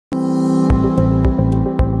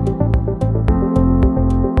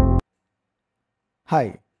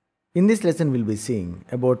Hi, in this lesson we'll be seeing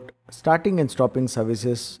about starting and stopping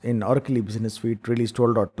services in Oracle E-Business Suite Release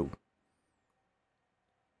 12.2.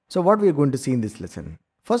 So what we are going to see in this lesson?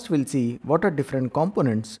 First we'll see what are different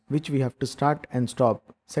components which we have to start and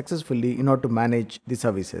stop successfully in order to manage the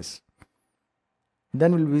services.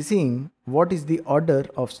 Then we'll be seeing what is the order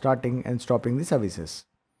of starting and stopping the services.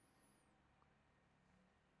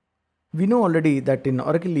 We know already that in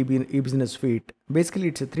Oracle E-Business Suite, basically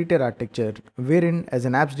it's a three-tier architecture wherein as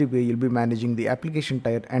an apps DBA you'll be managing the application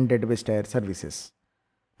tier and database tier services.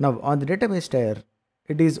 Now on the database tier,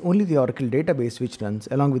 it is only the Oracle database which runs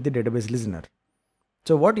along with the database listener.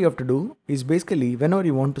 So what you have to do is basically whenever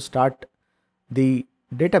you want to start the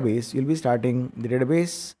database, you'll be starting the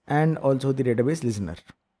database and also the database listener.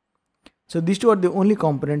 So these two are the only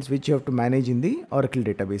components which you have to manage in the Oracle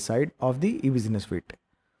database side of the E-Business Suite.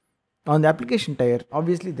 On the application tier,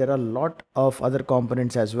 obviously there are a lot of other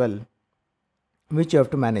components as well which you have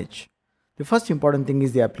to manage. The first important thing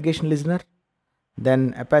is the application listener,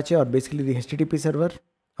 then Apache or basically the HTTP server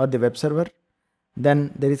or the web server.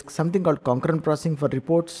 Then there is something called concurrent processing for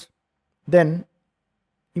reports. Then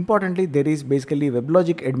importantly there is basically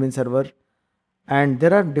WebLogic admin server, and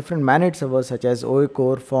there are different managed servers such as OA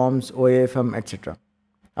Core, Forms, OAFM, etc.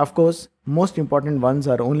 Of course, most important ones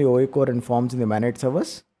are only OA Core and Forms in the managed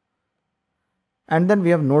servers. And then we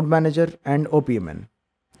have Node Manager and OPMN.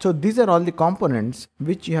 So these are all the components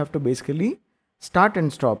which you have to basically start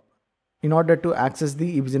and stop in order to access the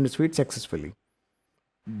E-Business Suite successfully.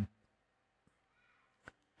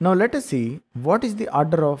 Now let us see what is the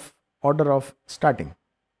order of starting.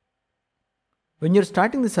 When you're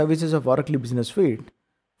starting the services of Oracle E-Business Suite,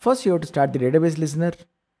 first you have to start the database listener,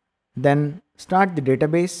 then start the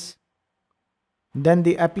database, then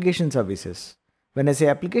the application services. When I say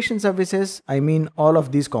application services, I mean all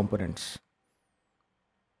of these components.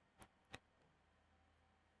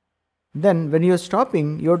 Then when you're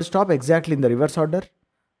stopping, you have to stop exactly in the reverse order.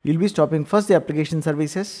 You'll be stopping first the application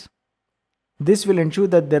services. This will ensure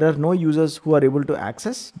that there are no users who are able to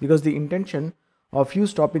access, because the intention of you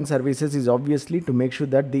stopping services is obviously to make sure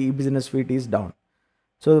that the E-Business Suite is down.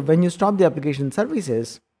 So when you stop the application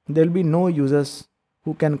services, there will be no users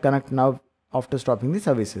who can connect now after stopping the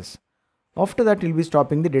services. After that, you'll be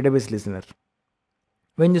stopping the database listener.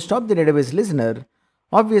 When you stop the database listener,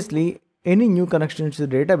 obviously any new connections to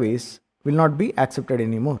the database will not be accepted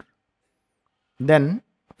anymore. Then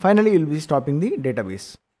finally you'll be stopping the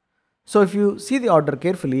database. So if you see the order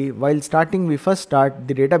carefully, while starting we first start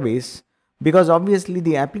the database, because obviously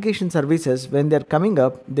the application services, when they're coming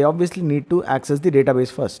up, they obviously need to access the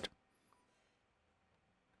database first.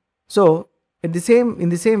 So in the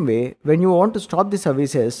same way, when you want to stop the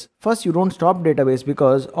services, first you don't stop database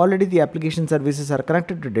because already the application services are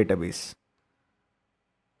connected to database.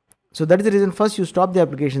 So that is the reason first you stop the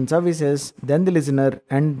application services, then the listener,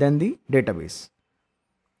 and then the database.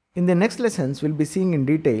 In the next lessons, we'll be seeing in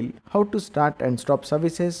detail how to start and stop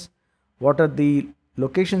services, what are the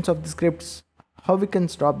locations of the scripts, how we can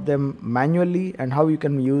stop them manually, and how you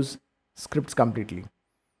can use scripts completely.